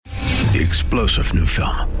The explosive new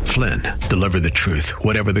film, Flynn, deliver the truth,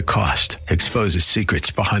 whatever the cost, exposes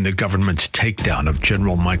secrets behind the government's takedown of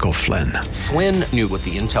General Michael Flynn. Flynn knew what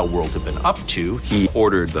the intel world had been up to. He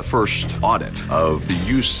ordered the first audit of the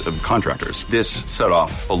use of contractors. This set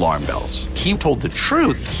off alarm bells. He told the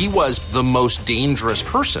truth. He was the most dangerous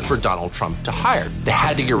person for Donald Trump to hire. They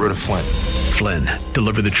had to get rid of Flynn. Flynn,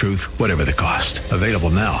 deliver the truth, whatever the cost. Available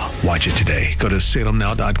now. Watch it today. Go to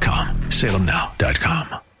salemnow.com.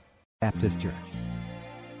 salemnow.com. Baptist Church.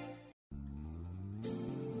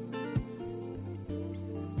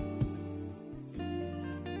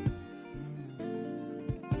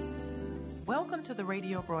 Welcome to the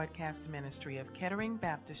radio broadcast ministry of Kettering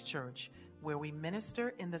Baptist Church, where we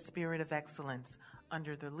minister in the spirit of excellence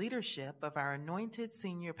under the leadership of our anointed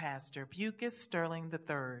senior pastor, Bucus Sterling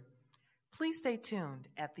III. Please stay tuned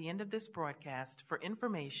at the end of this broadcast for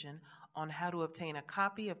information on how to obtain a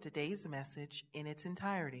copy of today's message in its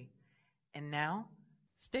entirety. And now,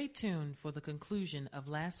 stay tuned for the conclusion of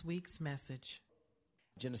last week's message.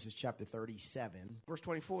 Genesis chapter 37, verse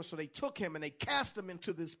 24. So they took him and they cast him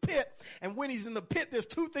into this pit. And when he's in the pit, there's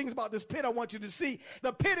two things about this pit I want you to see.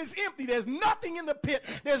 The pit is empty. There's nothing in the pit.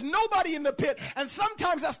 There's nobody in the pit. And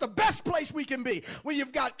sometimes that's the best place we can be. When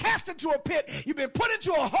you've got cast into a pit, you've been put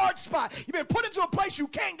into a hard spot. You've been put into a place you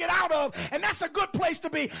can't get out of. And that's a good place to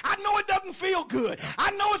be. I know it doesn't feel good.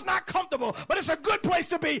 I know it's not comfortable, but it's a good place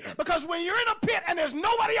to be. Because when you're in a pit and there's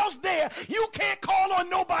nobody else there, you can't call on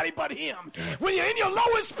nobody but him. When you're in your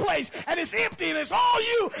lowest place and it's empty and it's all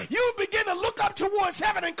you begin to look up towards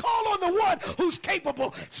heaven and call on the one who's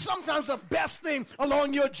capable. Sometimes the best thing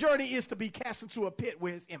along your journey is to be cast into a pit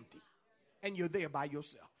where it's empty and you're there by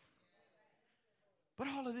yourself. But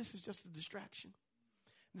all of this is just a distraction.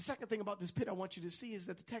 The second thing about this pit I want you to see is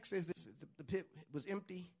that the text says this, the pit was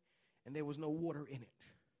empty and there was no water in it.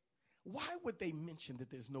 Why would they mention that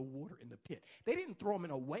there's no water in the pit? They didn't throw him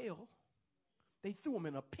in a well. They threw him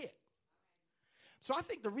in a pit. So I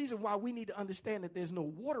think the reason why we need to understand that there's no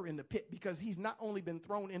water in the pit, because he's not only been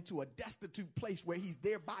thrown into a destitute place where he's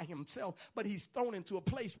there by himself, but he's thrown into a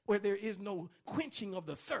place where there is no quenching of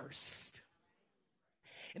the thirst.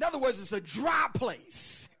 In other words, it's a dry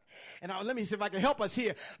place. And now let me see if I can help us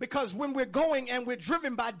here. Because when we're going and we're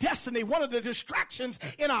driven by destiny, one of the distractions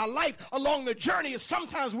in our life along the journey is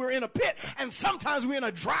sometimes we're in a pit and sometimes we're in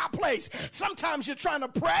a dry place. Sometimes you're trying to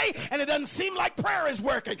pray and it doesn't seem like prayer is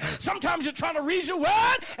working. Sometimes you're trying to read your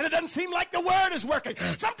word and it doesn't seem like the word is working.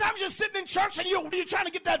 Sometimes you're sitting in church and you're trying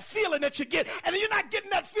to get that feeling that you get, and you're not getting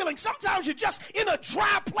that feeling. Sometimes you're just in a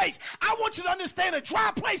dry place. I want you to understand a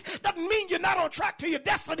dry place doesn't mean you're not on track to your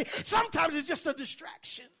destiny. Sometimes it's just a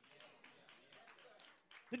distraction.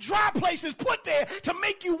 The dry place is put there to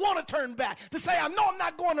make you want to turn back, to say, I know I'm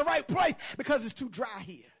not going the right place because it's too dry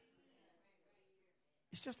here.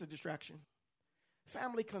 It's just a distraction.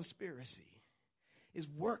 Family conspiracy is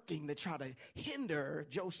working to try to hinder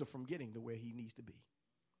Joseph from getting to where he needs to be.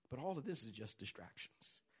 But all of this is just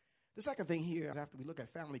distractions. The second thing here, after we look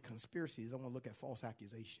at family conspiracies, I want to look at false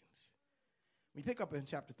accusations. We pick up in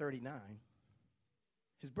chapter 39.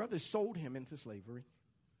 His brothers sold him into slavery.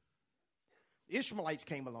 The Ishmaelites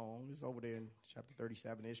came along. It's over there in chapter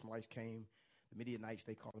 37. The Ishmaelites came. The Midianites,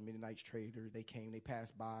 they call them Midianites traders. They came. They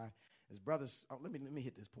passed by. His brothers, let me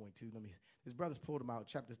hit this point too. His brothers pulled him out.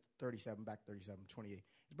 Chapter 37, back 37, 28.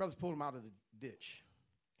 His brothers pulled him out of the ditch.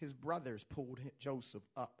 His brothers pulled Joseph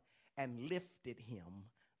up and lifted him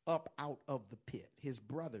up out of the pit. His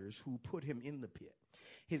brothers who put him in the pit.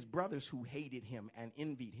 His brothers who hated him and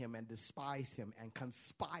envied him and despised him and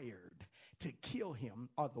conspired to kill him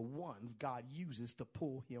are the ones God uses to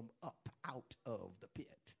pull him up out of the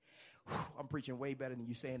pit. Whew, I'm preaching way better than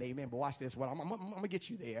you saying amen, but watch this. I'm going to get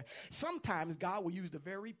you there. Sometimes God will use the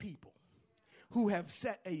very people who have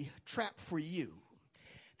set a trap for you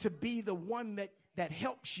to be the one that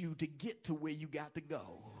helps you to get to where you got to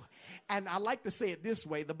go. And I like to say it this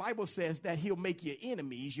way. The Bible says that he'll make your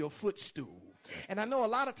enemies your footstool. And I know a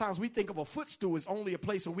lot of times we think of a footstool as only a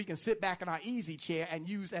place where we can sit back in our easy chair and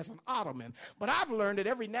use as an ottoman. But I've learned that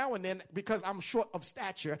every now and then, because I'm short of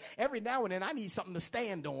stature, every now and then I need something to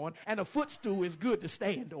stand on, and a footstool is good to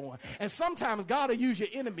stand on. And sometimes God will use your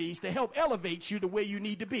enemies to help elevate you to where you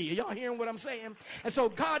need to be. Are y'all hearing what I'm saying? And so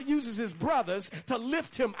God uses his brothers to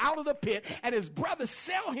lift him out of the pit, and his brothers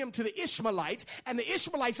sell him to the Ishmaelites, and the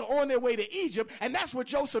Ishmaelites are on their way to Egypt, and that's where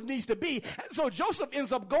Joseph needs to be. And so Joseph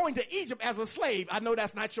ends up going to Egypt as a slave. I know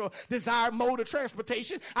that's not your desired mode of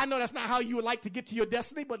transportation. I know that's not how you would like to get to your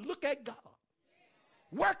destiny, but look at God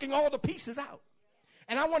working all the pieces out.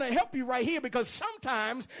 And I want to help you right here because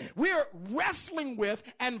sometimes we're wrestling with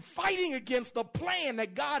and fighting against the plan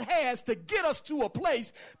that God has to get us to a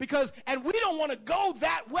place and we don't want to go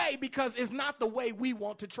that way because it's not the way we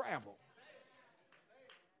want to travel.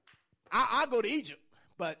 I'll go to Egypt,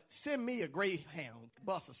 but send me a Greyhound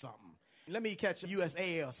bus or something. Let me catch a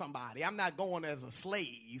USA or somebody. I'm not going as a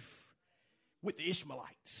slave with the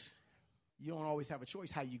Ishmaelites. You don't always have a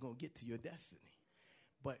choice how you're going to get to your destiny.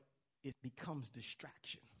 But it becomes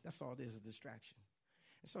distraction. That's all it is, a distraction.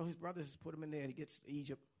 And so his brothers put him in there and he gets to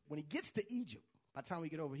Egypt. When he gets to Egypt, by the time we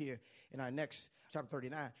get over here in our next chapter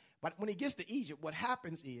 39, but when he gets to Egypt, what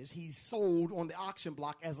happens is he's sold on the auction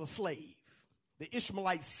block as a slave. The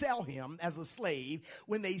Ishmaelites sell him as a slave.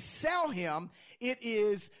 When they sell him, it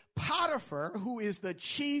is Potiphar, who is the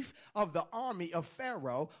chief of the army of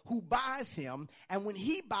Pharaoh, who buys him. And when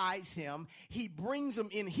he buys him, he brings him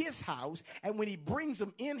in his house. And when he brings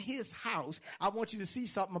him in his house, I want you to see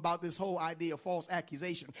something about this whole idea of false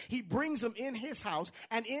accusation. He brings him in his house,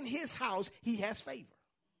 and in his house, he has favor.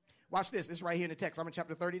 Watch this. It's right here in the text. I'm in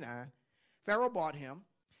chapter 39. Pharaoh bought him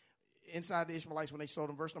inside the Ishmaelites when they sold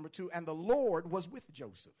him. Verse number 2, and the Lord was with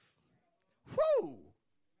Joseph. Whoo!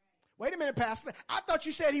 Wait a minute, Pastor. I thought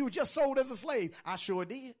you said he was just sold as a slave. I sure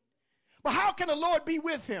did. But how can the Lord be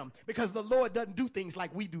with him? Because the Lord doesn't do things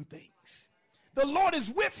like we do things. The Lord is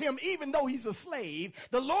with him even though he's a slave.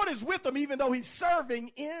 The Lord is with him even though he's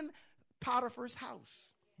serving in Potiphar's house.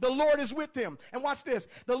 The Lord is with him. And watch this.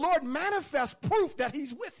 The Lord manifests proof that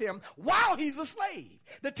he's with him while he's a slave.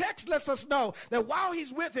 The text lets us know that while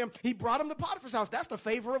he's with him, he brought him to Potiphar's house. That's the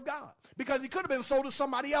favor of God. Because he could have been sold to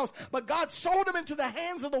somebody else. But God sold him into the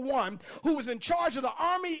hands of the one who was in charge of the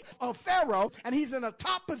army of Pharaoh. And he's in a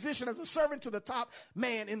top position as a servant to the top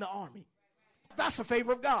man in the army. That's the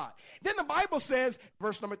favor of God. Then the Bible says,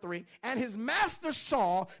 verse number 3, and his master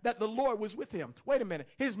saw that the Lord was with him. Wait a minute.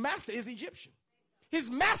 His master is Egyptian. His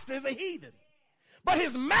master is a heathen. But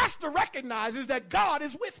his master recognizes that God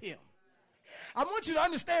is with him. I want you to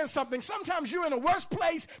understand something. Sometimes you're in the worst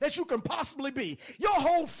place that you can possibly be. Your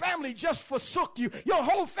whole family just forsook you. Your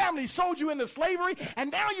whole family sold you into slavery,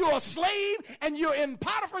 and now you're a slave, and you're in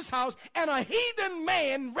Potiphar's house, and a heathen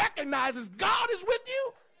man recognizes God is with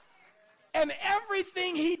you. And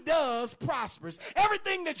everything he does prospers.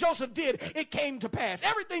 Everything that Joseph did, it came to pass.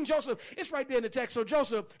 Everything Joseph, it's right there in the text. So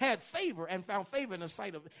Joseph had favor and found favor in the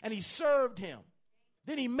sight of, and he served him.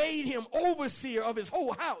 Then he made him overseer of his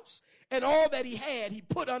whole house. And all that he had, he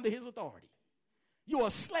put under his authority. You're a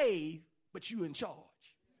slave, but you in charge.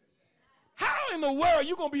 How in the world are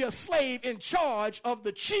you going to be a slave in charge of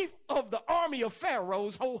the chief of the army of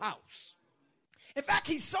Pharaoh's whole house? In fact,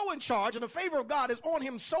 he's so in charge, and the favor of God is on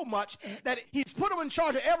him so much that he's put him in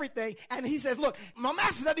charge of everything. And he says, look, my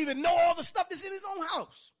master doesn't even know all the stuff that's in his own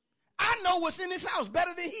house. I know what's in his house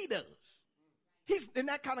better than he does. He's in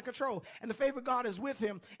that kind of control. And the favor of God is with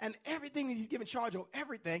him, and everything he's given charge of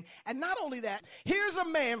everything. And not only that, here's a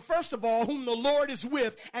man, first of all, whom the Lord is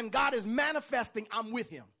with, and God is manifesting, I'm with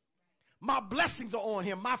him. My blessings are on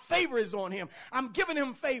him. My favor is on him. I'm giving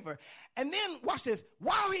him favor. And then, watch this.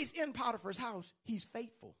 While he's in Potiphar's house, he's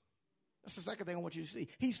faithful. That's the second thing I want you to see.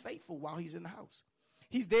 He's faithful while he's in the house.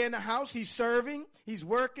 He's there in the house. He's serving. He's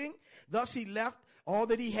working. Thus, he left all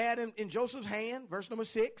that he had in Joseph's hand, verse number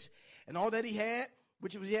 6. And all that he had,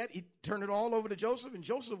 which was yet, he turned it all over to Joseph. And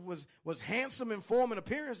Joseph was handsome in form and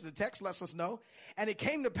appearance, the text lets us know. And it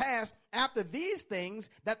came to pass after these things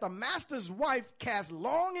that the master's wife cast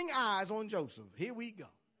longing eyes on Joseph. Here we go.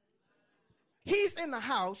 He's in the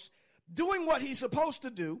house doing what he's supposed to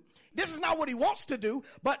do. This is not what he wants to do,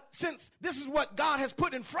 but since this is what God has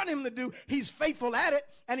put in front of him to do, he's faithful at it,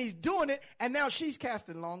 and he's doing it, and now she's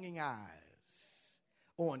casting longing eyes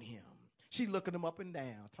on him. She's looking him up and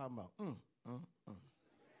down, talking about,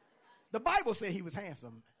 The Bible said he was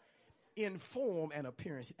handsome in form and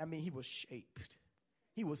appearance. I mean, he was shaped.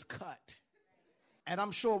 He was cut. And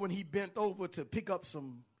I'm sure when he bent over to pick up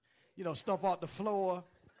some, stuff off the floor,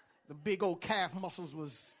 the big old calf muscles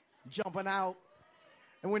was jumping out.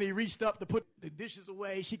 And when he reached up to put the dishes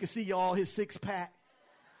away, she could see all his six-pack.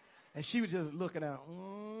 And she was just looking at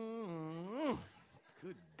him.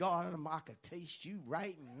 Good God, I could taste you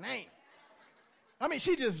right now. I mean,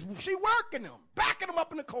 she working him, backing him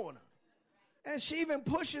up in the corner. And she even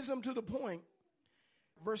pushes him to the point.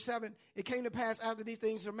 Verse 7, it came to pass after these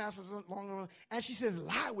things, her master's long, and she says,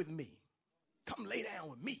 lie with me. Come lay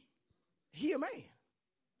down with me. He a man,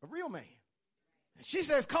 a real man. And she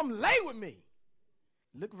says, come lay with me.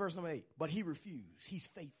 Look at verse number 8. But he refused. He's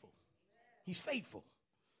faithful. He's faithful.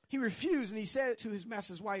 He refused, and he said to his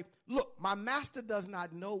master's wife, look, my master does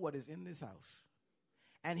not know what is in this house,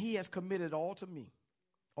 and he has committed all to me.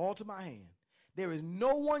 all to my hand. There is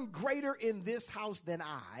no one greater in this house than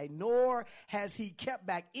I, nor has he kept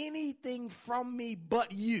back anything from me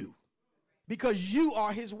but you, because you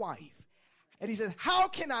are his wife. And he says, how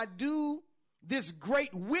can I do this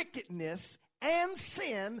great wickedness and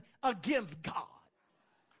sin against God?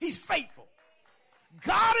 He's faithful.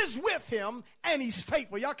 God is with him, and he's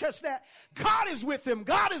faithful. Y'all catch that? God is with him.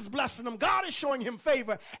 God is blessing him. God is showing him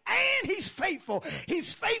favor, and he's faithful.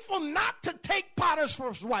 He's faithful not to take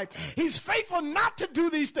Potiphar's wife. He's faithful not to do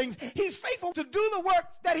these things. He's faithful to do the work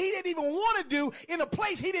that he didn't even want to do in a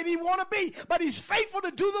place he didn't even want to be. But he's faithful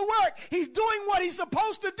to do the work. He's doing what he's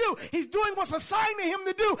supposed to do. He's doing what's assigned to him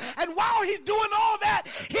to do. And while he's doing all that,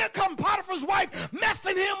 here comes Potiphar's wife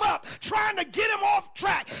messing him up, trying to get him off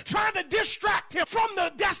track, trying to distract him from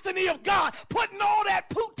the destiny of God, putting all that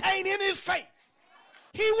poutine in his face.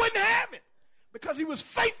 He wouldn't have it because he was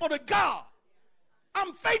faithful to God.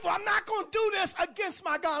 I'm faithful. I'm not going to do this against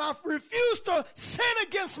my God. I refuse to sin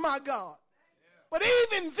against my God. But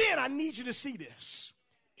even then, I need you to see this.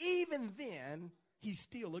 Even then, he's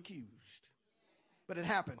still accused. But it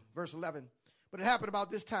happened, verse 11. But it happened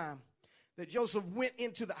about this time that Joseph went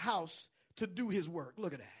into the house to do his work.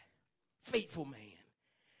 Look at that. Faithful man.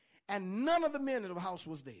 And none of the men in the house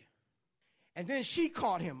was there. And then she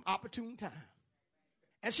caught him, opportune time.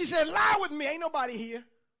 And she said, lie with me. Ain't nobody here.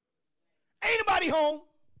 Ain't nobody home.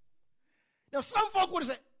 Now, some folk would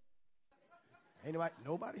have said, ain't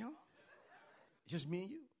nobody home? Just me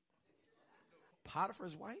and you.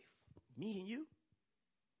 Potiphar's wife, me and you.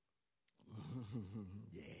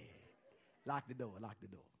 Yeah. Lock the door.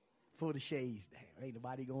 Pull the shades down. Ain't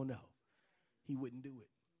nobody going to know. He wouldn't do it.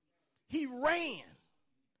 He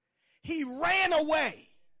ran away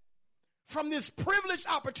from this privileged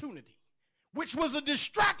opportunity, which was a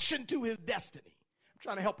distraction to his destiny. I'm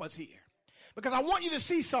trying to help us here, because I want you to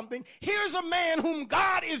see something. Here's a man whom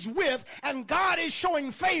God is with, and God is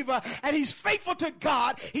showing favor, and he's faithful to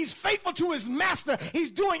God. He's faithful to his master.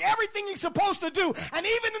 He's doing everything he's supposed to do. And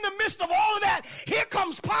even in the midst of all of that, here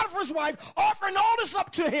comes Potiphar's wife offering all this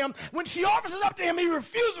up to him. When she offers it up to him, he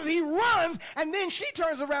refuses. He runs, and then she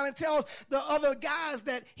turns around and tells the other guys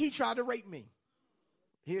that he tried to rape me.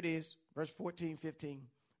 Here it is, verse 14, 15.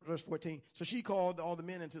 Verse 14. So she called all the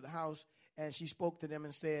men into the house, and she spoke to them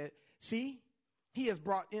and said, see, he has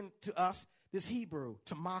brought into us this Hebrew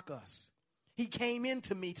to mock us. He came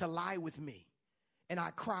into me to lie with me. And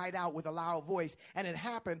I cried out with a loud voice. And it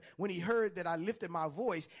happened when he heard that I lifted my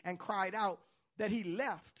voice and cried out that he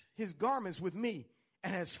left his garments with me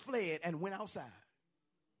and has fled and went outside.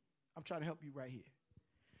 I'm trying to help you right here.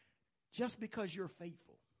 Just because you're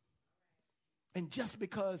faithful and just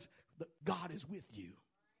because God is with you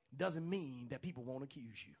doesn't mean that people won't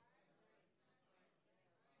accuse you.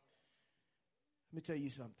 Let me tell you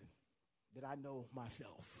something that I know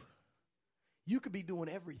myself. You could be doing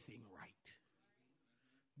everything right.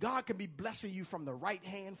 God can be blessing you from the right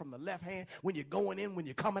hand, from the left hand, when you're going in, when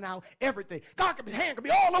you're coming out, everything. Hand can be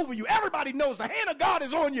all over you. Everybody knows the hand of God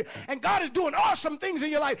is on you, and God is doing awesome things in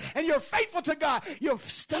your life, and you're faithful to God. You're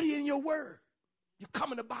studying your word. You're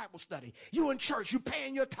coming to Bible study. You're in church. You're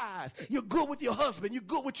paying your tithes. You're good with your husband. You're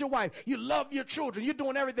good with your wife. You love your children. You're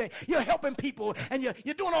doing everything. You're helping people. And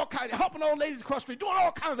you're doing all kinds of, helping old ladies across the street, doing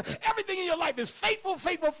all kinds of, everything in your life is faithful,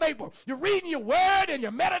 faithful, faithful. You're reading your word and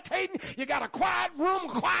you're meditating. You got a quiet room,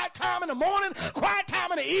 quiet time in the morning, quiet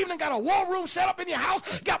time in the evening, got a war room set up in your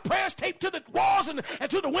house, got prayers taped to the walls and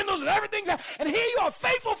to the windows and everything. And here you are,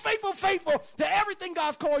 faithful, faithful, faithful to everything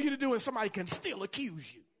God's called you to do, and somebody can still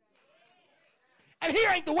accuse you. And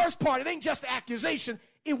here ain't the worst part. It ain't just the accusation.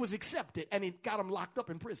 It was accepted, and it got them locked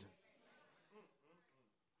up in prison.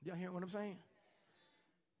 Y'all hear what I'm saying?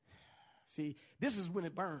 See, this is when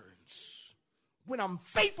it burns. When I'm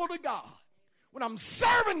faithful to God, when I'm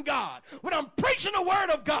serving God, when I'm preaching the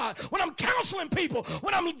word of God, when I'm counseling people,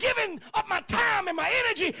 when I'm giving up my time and my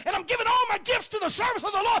energy, and I'm giving all my gifts to the service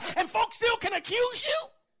of the Lord, and folks still can accuse you?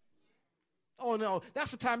 Oh, no,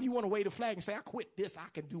 that's the time you want to wave a flag and say, I quit this. I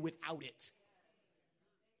can do without it.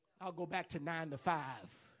 I'll go back to 9 to 5.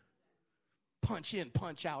 Punch in,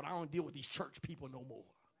 punch out. I don't deal with these church people no more.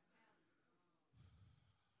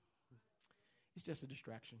 It's just a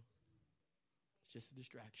distraction. It's just a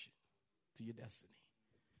distraction to your destiny.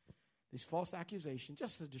 This false accusation,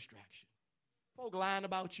 just a distraction. Folk lying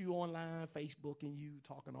about you online, Facebooking you,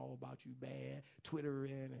 talking all about you bad,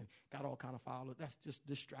 Twittering, and got all kind of followers. That's just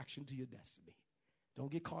distraction to your destiny.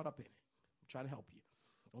 Don't get caught up in it. I'm trying to help you.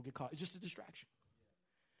 Don't get caught. It's just a distraction.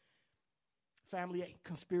 Family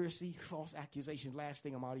conspiracy, false accusations. Last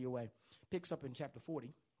thing, I'm out of your way. Picks up in chapter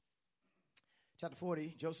 40. Chapter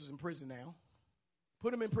 40, Joseph's in prison now.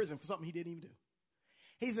 Put him in prison for something he didn't even do.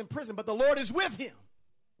 He's in prison, but the Lord is with him.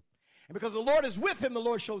 And because the Lord is with him, the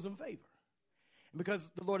Lord shows him favor. And because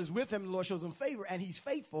the Lord is with him, the Lord shows him favor, and he's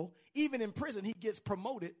faithful. Even in prison, he gets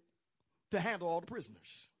promoted to handle all the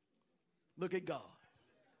prisoners. Look at God.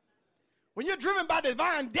 When you're driven by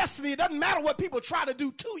divine destiny, it doesn't matter what people try to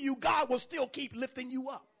do to you, God will still keep lifting you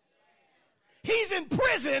up. He's in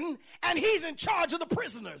prison, and he's in charge of the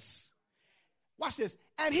prisoners. Watch this.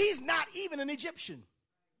 And he's not even an Egyptian.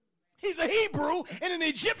 He's a Hebrew in an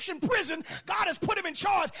Egyptian prison. God has put him in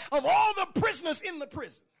charge of all the prisoners in the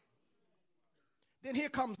prison. Then here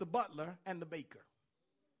comes the butler and the baker.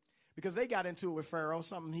 Because they got into it with Pharaoh,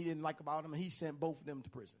 something he didn't like about him, and he sent both of them to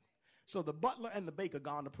prison. So the butler and the baker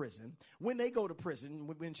gone to prison. When they go to prison,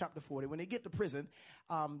 we're in chapter 40, when they get to prison,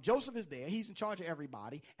 Joseph is there. He's in charge of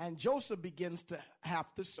everybody. And Joseph begins to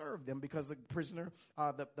have to serve them because the prisoner,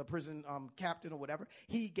 the prison captain or whatever,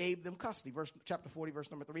 he gave them custody. Chapter 40,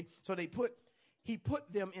 verse number 3. So he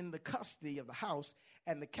put them in the custody of the house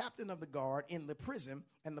and the captain of the guard in the prison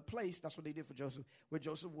and the place, that's what they did for Joseph, where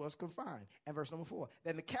Joseph was confined. And verse number 4,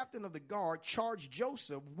 then the captain of the guard charged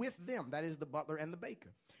Joseph with them, that is the butler and the baker,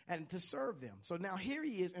 and to serve them. So now here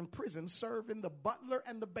he is in prison serving the butler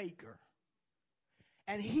and the baker.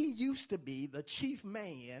 And he used to be the chief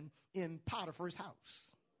man in Potiphar's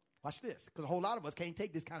house. Watch this, because a whole lot of us can't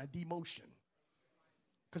take this kind of demotion.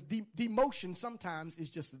 Because demotion sometimes is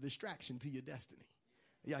just a distraction to your destiny.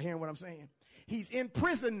 Y'all hearing what I'm saying? He's in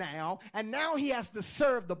prison now, and now he has to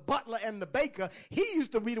serve the butler and the baker. He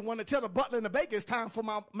used to be the one to tell the butler and the baker it's time for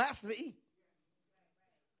my master to eat.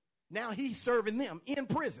 Now he's serving them in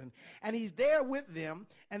prison, and he's there with them,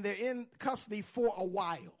 and they're in custody for a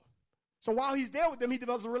while. So while he's there with them, he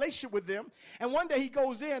develops a relationship with them. And one day he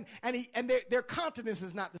goes in, and their countenance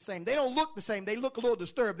is not the same. They don't look the same. They look a little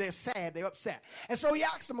disturbed. They're sad. They're upset. And so he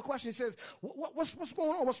asks them a question. He says, what's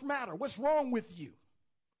going on? What's the matter? What's wrong with you?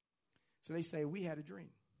 So they say, we had a dream.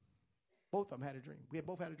 Both of them had a dream. We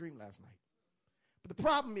both had a dream last night. But the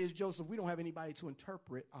problem is, Joseph, we don't have anybody to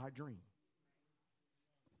interpret our dream.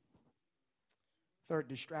 Third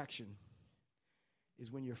distraction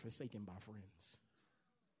is when you're forsaken by friends.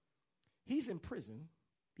 He's in prison,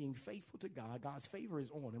 being faithful to God. God's favor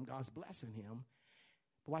is on him. God's blessing him.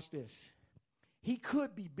 But watch this. He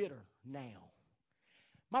could be bitter now.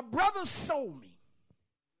 My brother sold me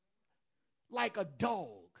like a dog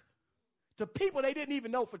to people they didn't even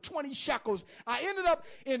know for 20 shekels. I ended up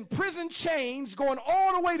in prison chains going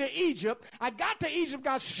all the way to Egypt. I got to Egypt,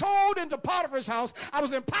 got sold into Potiphar's house. I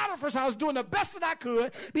was in Potiphar's house doing the best that I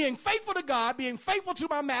could, being faithful to God, being faithful to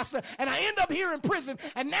my master, and I end up here in prison,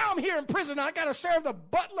 and now I'm here in prison, and I got to serve the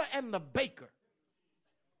butler and the baker.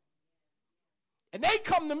 And they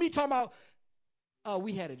come to me talking about, oh,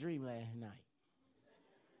 we had a dream last night.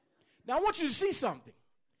 Now, I want you to see something.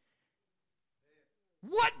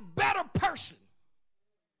 What better person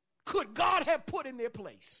could God have put in their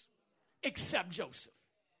place except Joseph?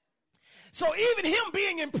 So even him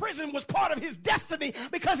being in prison was part of his destiny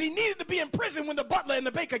because he needed to be in prison when the butler and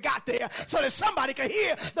the baker got there so that somebody could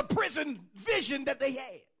hear the prison vision that they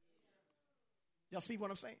had. Y'all see what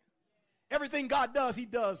I'm saying? Everything God does, he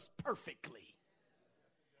does perfectly.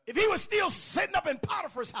 If he was still sitting up in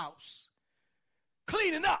Potiphar's house,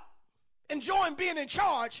 cleaning up, enjoying being in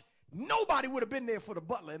charge, nobody would have been there for the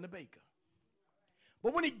butler and the baker.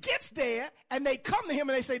 But when he gets there and they come to him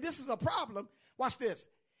and they say, this is a problem, watch this.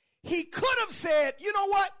 He could have said, you know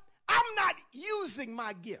what? I'm not using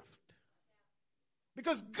my gift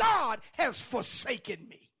because God has forsaken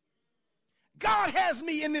me. God has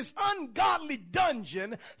me in this ungodly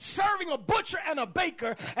dungeon serving a butcher and a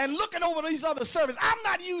baker and looking over these other servants. I'm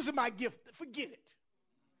not using my gift. Forget it.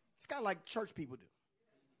 It's kind of like church people do.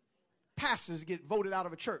 Pastors get voted out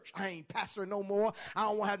of a church. I ain't pastoring no more. I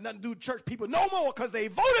don't want to have nothing to do with church people no more because they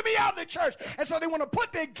voted me out of the church. And so they want to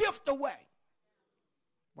put their gift away.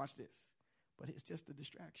 Watch this. But it's just a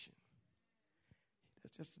distraction.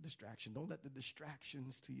 It's just a distraction. Don't let the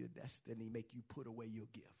distractions to your destiny make you put away your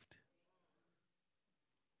gift.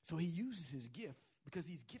 So he uses his gift because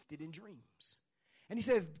he's gifted in dreams. And he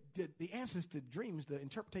says the answers to dreams, the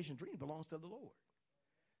interpretation of dreams belongs to the Lord.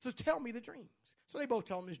 So tell me the dreams. So they both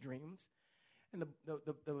tell him his dreams. And the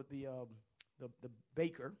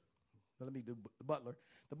baker, let me do the butler.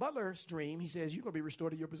 The butler's dream, he says, you're going to be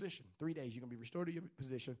restored to your position. 3 days, you're going to be restored to your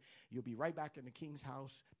position. You'll be right back in the king's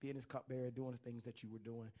house, being his cupbearer, doing the things that you were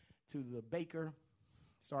doing. To the baker,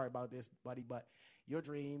 sorry about this, buddy, but your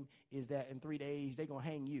dream is that in 3 days, they're going to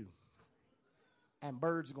hang you. And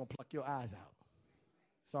birds are going to pluck your eyes out.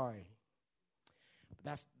 Sorry.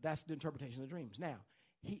 But that's the interpretation of the dreams. Now,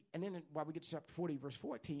 and then while we get to chapter 40, verse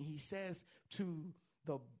 14, he says to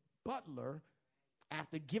the butler,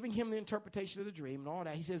 after giving him the interpretation of the dream and all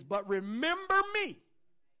that, he says, but remember me.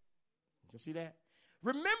 You see that?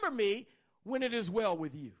 Remember me when it is well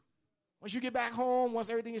with you. Once you get back home, once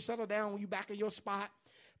everything is settled down, when you're back in your spot,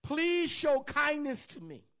 please show kindness to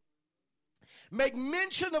me. Make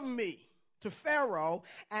mention of me to Pharaoh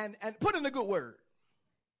and put in a good word.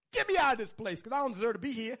 Get me out of this place because I don't deserve to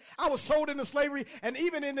be here. I was sold into slavery, and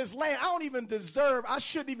even in this land, I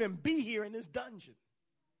shouldn't even be here in this dungeon.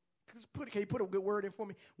 Can you put a good word in for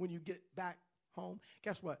me when you get back home?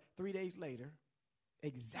 Guess what? 3 days later,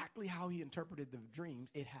 exactly how he interpreted the dreams,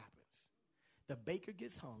 it happens. The baker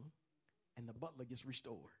gets hung, and the butler gets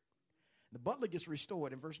restored. The butler gets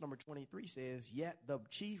restored, and verse number 23 says, yet the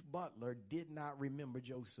chief butler did not remember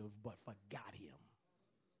Joseph, but forgot him.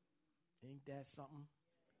 Ain't that something?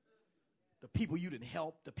 The people you didn't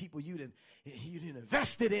help, the people you didn't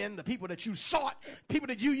invested in, the people that you sought, people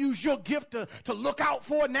that you used your gift to look out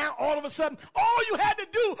for. Now, all of a sudden, all you had to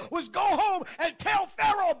do was go home and tell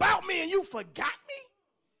Pharaoh about me, and you forgot me?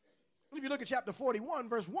 And if you look at chapter 41,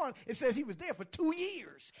 verse 1, it says he was there for 2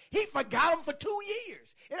 years. He forgot him for 2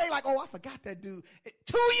 years. It ain't like, oh, I forgot that dude.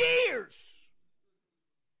 2 years.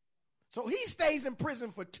 So he stays in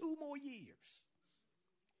prison for 2 more years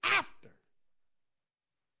after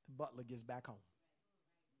the butler gets back home.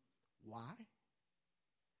 Why?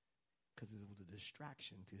 Because it was a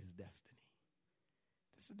distraction to his destiny.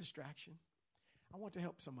 This is a distraction. I want to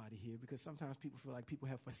help somebody here because sometimes people feel like people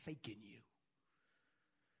have forsaken you.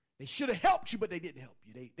 They should have helped you, but they didn't help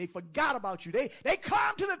you. They forgot about you. They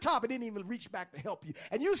climbed to the top and didn't even reach back to help you.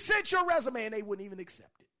 And you sent your resume and they wouldn't even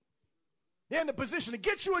accept it. They're in the position to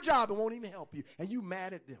get you a job and won't even help you. And you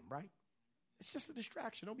mad at them, right? It's just a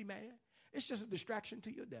distraction. Don't be mad. It's just a distraction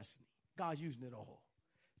to your destiny. God's using it all.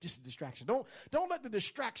 Just a distraction. Don't let the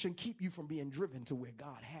distraction keep you from being driven to where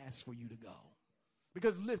God has for you to go.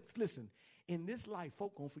 Because listen, in this life,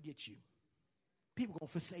 folk gonna forget you. People gonna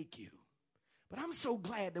forsake you. But I'm so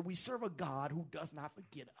glad that we serve a God who does not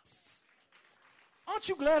forget us. Aren't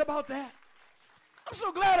you glad about that? I'm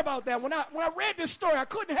so glad about that. When I read this story, I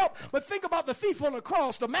couldn't help but think about the thief on the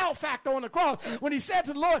cross, the malefactor on the cross, when he said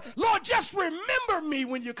to the Lord, Lord, just remember me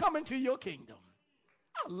when you come into your kingdom.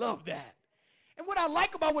 I love that. And what I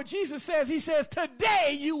like about what Jesus says, he says,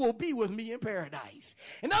 today you will be with me in paradise.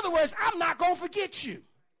 In other words, I'm not going to forget you.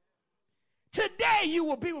 Today you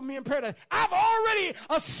will be with me in paradise. I've already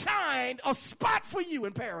assigned a spot for you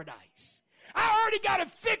in paradise. I already got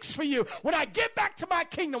it fixed for you. When I get back to my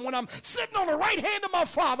kingdom, when I'm sitting on the right hand of my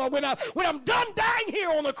Father, when I'm done dying here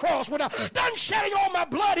on the cross, when I'm done shedding all my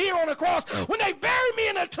blood here on the cross, when they bury me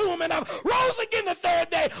in a tomb and I've rose again the third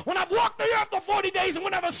day, when I've walked the earth for 40 days and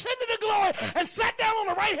when I've ascended to glory and sat down on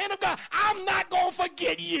the right hand of God, I'm not going to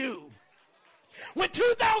forget you. When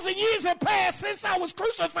 2,000 years have passed since I was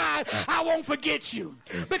crucified, I won't forget you.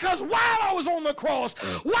 Because while I was on the cross,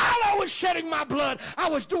 while I was shedding my blood, I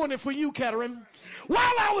was doing it for you, Kettering.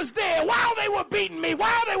 While I was there, while they were beating me,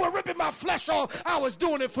 while they were ripping my flesh off, I was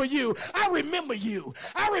doing it for you. I remember you.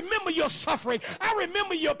 I remember your suffering. I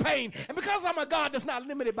remember your pain. And because I'm a God that's not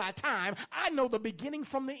limited by time, I know the beginning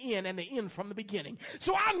from the end and the end from the beginning.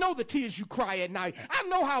 So I know the tears you cry at night. I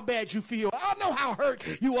know how bad you feel. I know how hurt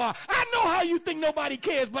you are. I know how you think nobody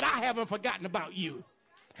cares, but I haven't forgotten about you.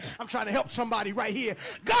 I'm trying to help somebody right here.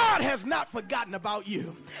 God has not forgotten about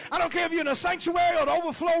you. I don't care if you're in a sanctuary or the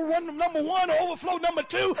overflow number 1 or overflow number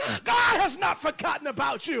 2. God has not forgotten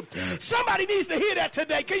about you. Somebody needs to hear that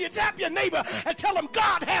today. Can you tap your neighbor and tell him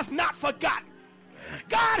God has not forgotten?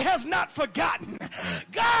 God has not forgotten.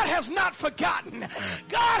 God has not forgotten.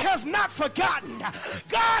 God has not forgotten.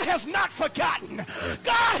 God has not forgotten.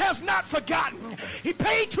 God has not forgotten. He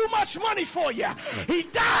paid too much money for you. He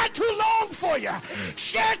died too long for you.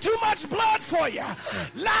 Shed too much blood for you.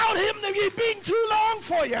 Allowed him to be beaten too long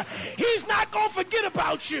for you. He's not going to forget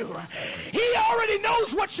about you. He already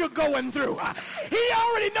knows what you're going through. He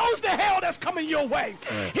already knows the hell that's coming your way.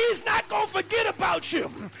 He's not going to forget about you.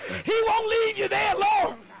 He won't leave you there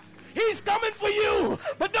alone. He's coming for you,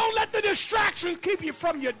 but don't let the distraction keep you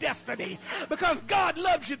from your destiny because God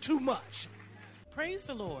loves you too much. Praise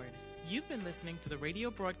the Lord. You've been listening to the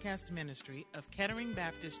radio broadcast ministry of Kettering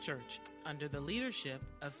Baptist Church under the leadership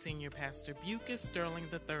of Senior Pastor Bucus Sterling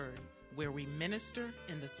III, where we minister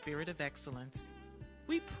in the spirit of excellence.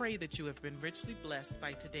 We pray that you have been richly blessed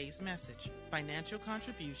by today's message. Financial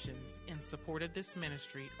contributions in support of this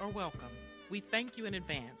ministry are welcome. We thank you in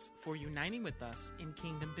advance for uniting with us in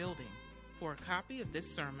kingdom building. For a copy of this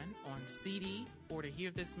sermon on CD or to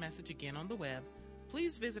hear this message again on the web,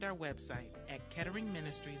 please visit our website at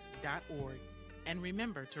ketteringministries.org and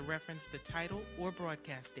remember to reference the title or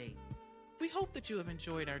broadcast date. We hope that you have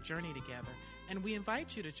enjoyed our journey together And we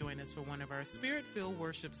invite you to join us for one of our Spirit-filled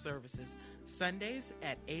worship services, Sundays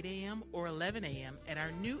at 8 a.m. or 11 a.m. at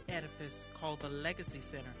our new edifice called the Legacy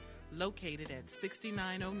Center, located at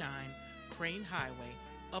 6909 Crane Highway,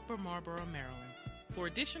 Upper Marlboro, Maryland. For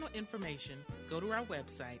additional information, go to our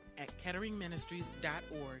website at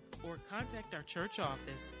ketteringministries.org or contact our church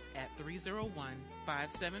office at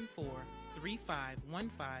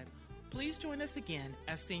 301-574-3515. Please join us again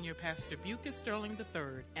as Senior Pastor Bucas Sterling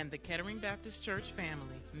III and the Kettering Baptist Church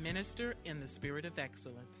family minister in the spirit of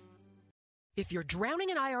excellence. If you're drowning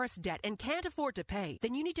in IRS debt and can't afford to pay,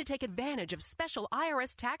 then you need to take advantage of special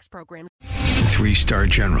IRS tax programs. 3-star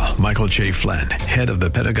General Michael J. Flynn, head of the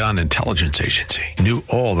Pentagon Intelligence Agency, knew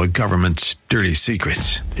all the government's dirty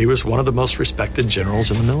secrets. He was one of the most respected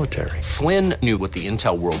generals in the military. Flynn knew what the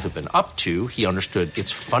intel world had been up to. He understood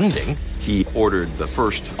its funding. He ordered the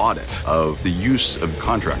first audit of the use of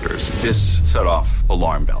contractors. This set off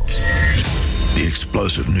alarm bells. The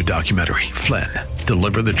explosive new documentary, Flynn,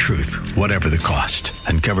 Deliver the Truth, Whatever the Cost,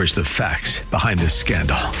 uncovers the facts behind this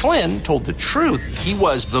scandal. Flynn told the truth. He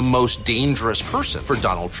was the most dangerous person for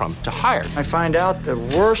Donald Trump to hire. I find out the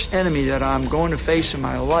worst enemy that I'm going to face in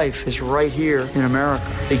my life is right here in America.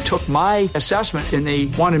 They took my assessment and they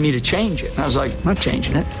wanted me to change it. And I was like, I'm not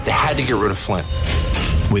changing it. They had to get rid of Flynn.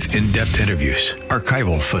 With in-depth interviews,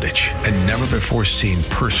 archival footage, and never-before-seen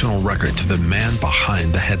personal records of the man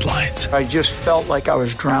behind the headlines. I just felt like I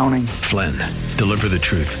was drowning. Flynn, Deliver the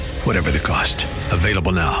Truth, Whatever the Cost.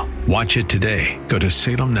 Available now. Watch it today. Go to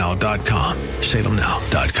salemnow.com.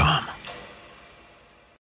 salemnow.com.